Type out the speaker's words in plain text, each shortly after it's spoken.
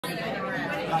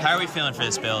How are we feeling for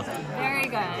this build? Very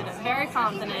good, very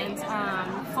confident,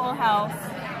 full health.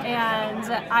 And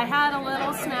I had a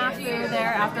little snafu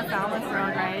there after Falmouth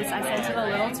Road Race. I sent it a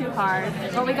little too hard,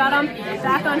 but we got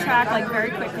back on track like very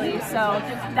quickly. So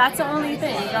that's the only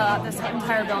thing throughout this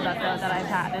entire build-up though that I've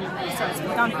had, and so it's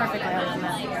gone perfectly other than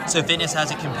that. So fitness,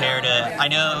 how's it compared to? I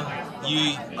know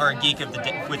you are a geek with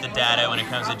the data when it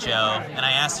comes to Joe, and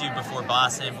I asked you before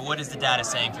Boston, but what is the data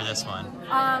saying for this one?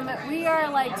 We are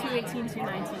like 218,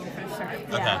 219 for sure.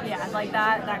 Yeah, okay. Yeah, like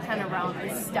that kind of realm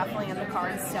is definitely in the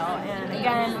cards still. And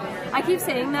again, I keep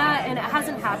saying that, and it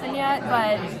hasn't happened yet,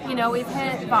 but you know, we've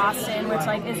hit Boston, which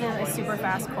like isn't a super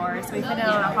fast course. We've hit it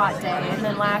on a hot day, and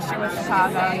then last year was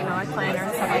Chicago, you know, our planner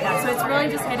and stuff like that. So it's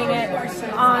really just hitting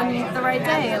it on the right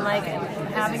day and like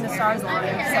having the stars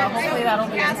align. So hopefully that'll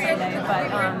be a Sunday.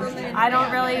 But I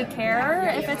don't really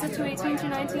care if it's a 218,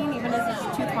 219, even if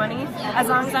it's 220. As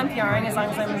long as I'm PRing, as long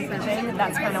as I'm improving,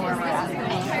 that's kind of where we're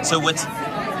at. So what's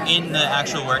in the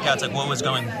actual workouts, like what was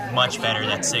going much better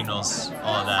that signals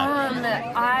all of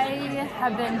that? I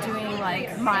have been doing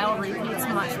like mile repeats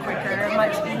much quicker,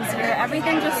 much easier.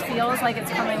 Everything just feels like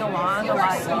it's coming along a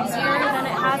lot easier than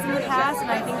it has in the past, and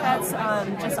I think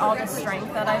that's just all the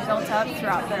strength that I've built up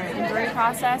throughout the injury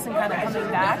process and kind of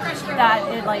coming back, that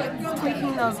it like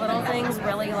tweaking those little things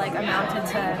really like amounted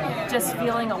to just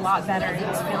feeling a lot better and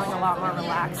just feeling a lot more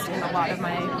relaxed in a lot of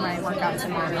my workouts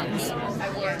and my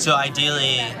runs. So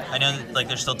ideally, I know that, like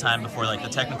there's still time before like the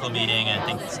technical meeting, and I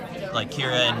think like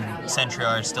Kira and Centria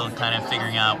are still kind of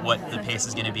figuring out what the pace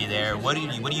is going to be there. What do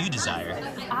you desire?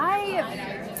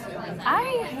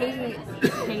 I hate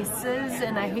paces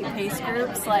and I hate pace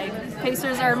groups. Like,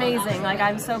 pacers are amazing. Like,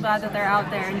 I'm so glad that they're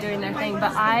out there and doing their thing,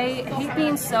 but I hate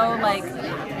being so like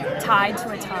tied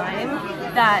to a time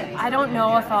that I don't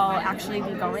know if I'll actually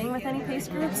be going with any pace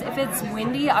groups. If it's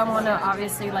windy, I want to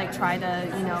obviously like try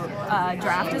to, you know,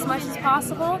 draft as much as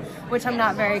possible, which I'm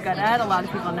not very good at. A lot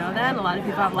of people know that, and a lot of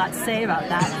people have a lot to say about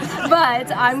that.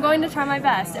 But I'm going to try my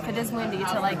best if it is windy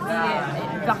to like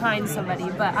be behind somebody,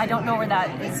 but I don't know where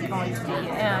that is going to be.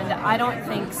 And I don't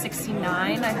think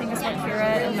 69, I think is what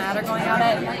Kira and Matt are going out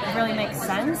at, really makes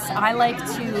sense. I like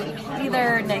to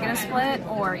either negative split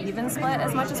or even split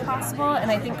as much as possible,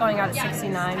 and I think going out at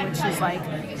 69, which is like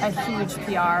a huge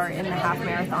PR in the half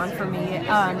marathon for me,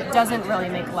 doesn't really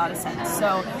make a lot of sense.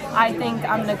 So I think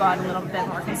I'm going to go out a little bit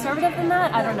more conservative than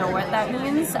that. I don't know what that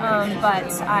means,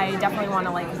 but I definitely want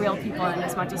to like reel people in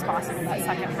as much as possible that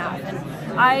second half.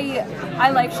 And I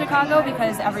like Chicago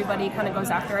because everybody kind of goes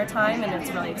after a time and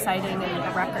it's really exciting and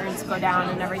the records go down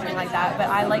and everything like that, but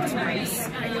I like to race.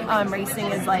 Racing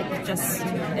is like just,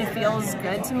 it feels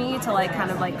good to me to like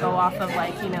kind of like go off of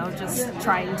like, you know, just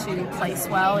trying to place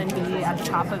well and be at the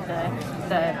top of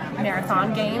the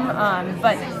marathon game,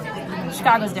 but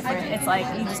Chicago's different. It's like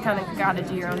you just kind of got to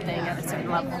do your own thing at a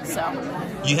certain level. So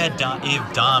you have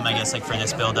Dom, I guess, like for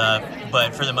this build up,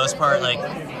 but for the most part, like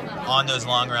on those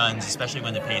long runs, especially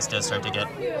when the pace does start to get,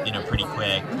 you know, pretty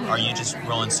quick, are you just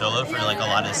rolling solo for like a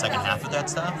lot of the second half of that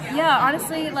stuff? Yeah,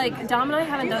 honestly, like Dom and I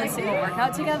haven't done a single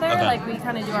workout together. Okay. Like we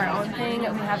kind of do our own thing. We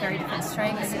have very different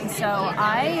strengths, and so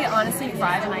I honestly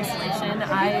thrive in isolation.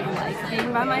 I like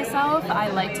being by myself. I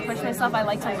like to push myself. I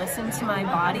like to listen to my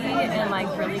body and like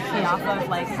really key off of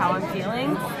like how I'm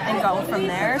feeling and go from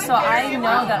there. So I know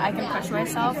that I can push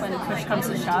myself when push comes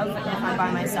to shove if I'm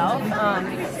by myself.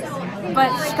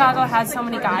 But Chicago has so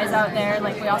many guys out there,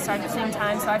 like we all start at the same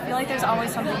time, so I feel like there's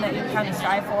always something that you kind of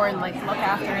strive for and like look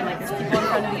after, and like there's people in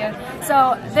front of you.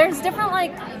 So there's different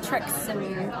like tricks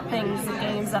and things and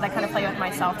games that I kind of play with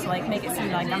myself to like make it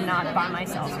seem like I'm not by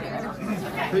myself here.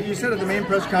 But you said at the main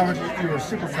press conference you were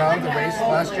super proud of the race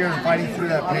last year and fighting through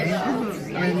that pain.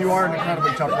 I mean, you are an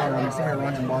incredibly tough runner. I mean, some of your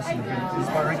runs in Boston have been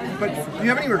inspiring. But do you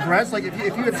have any regrets? Like,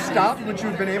 if you had stopped, would you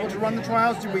have been able to run the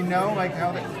trials? Do we know, like,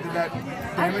 how did that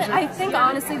damage it? I think,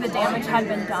 honestly, the damage had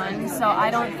been done, so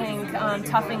I don't think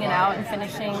toughing it out and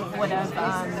finishing would have,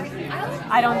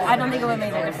 I don't think it would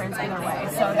have made a difference either way.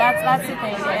 So that's the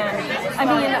thing. And, I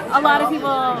mean, a lot of people,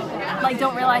 like,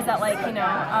 don't realize that, like, you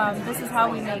know, this is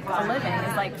how we make a living,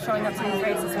 is, like, showing up to these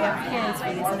races. We have appearance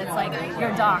fees, and it's, like,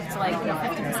 you're docked, like, you know,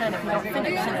 50% if you don't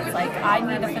finish, and it's, like, I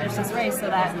need to finish this race so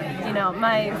that, you know,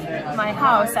 my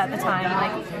house at the time,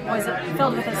 like, was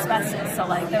filled with asbestos, so,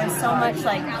 like, there was so much,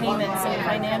 like, payments and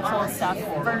financial stuff,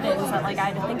 burdens that, like,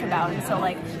 I had to think about, and so,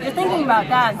 like, you're thinking about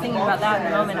that and thinking about that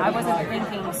in the moment. I wasn't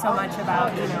thinking so much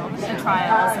about, you know, the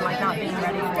trials and, like, not being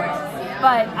ready for it.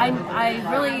 But I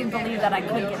really believe that I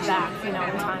could get back, you know,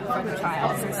 in time for the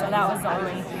trials, and so that was the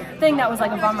only thing that was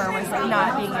like a bummer was like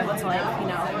not being able to like, you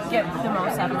know, get the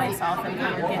most out of myself and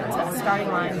kind of get to the starting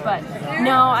line. But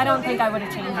no, I don't think I would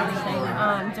have changed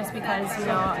anything, just because, you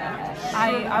know,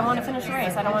 I want to finish the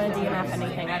race. I don't want to DNF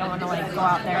anything. I don't want to like go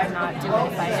out there and not do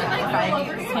it if I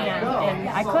can, and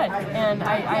I could, and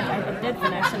I did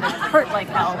finish, and it hurt like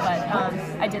hell, but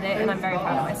I did it, and I'm very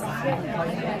proud of myself.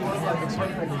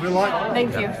 Good luck.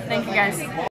 Thank you guys.